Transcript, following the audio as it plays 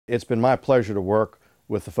It's been my pleasure to work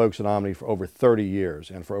with the folks at Omni for over 30 years.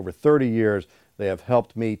 And for over 30 years, they have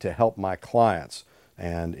helped me to help my clients.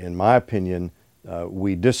 And in my opinion,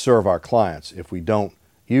 we disserve our clients if we don't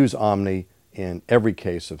use Omni in every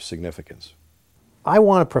case of significance. I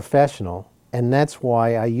want a professional, and that's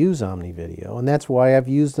why I use Omni Video, and that's why I've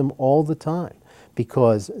used them all the time,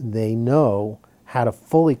 because they know how to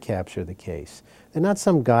fully capture the case. They're not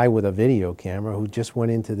some guy with a video camera who just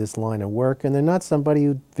went into this line of work, and they're not somebody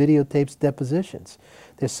who videotapes depositions.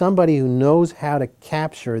 They're somebody who knows how to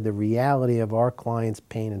capture the reality of our client's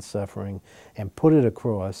pain and suffering and put it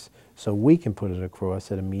across so we can put it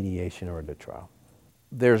across at a mediation or at a trial.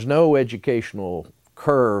 There's no educational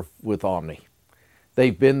curve with Omni.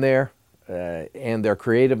 They've been there, and they're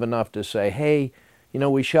creative enough to say, hey, you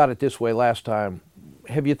know, we shot it this way last time.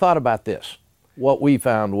 Have you thought about this? What we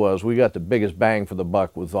found was we got the biggest bang for the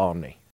buck with Omni.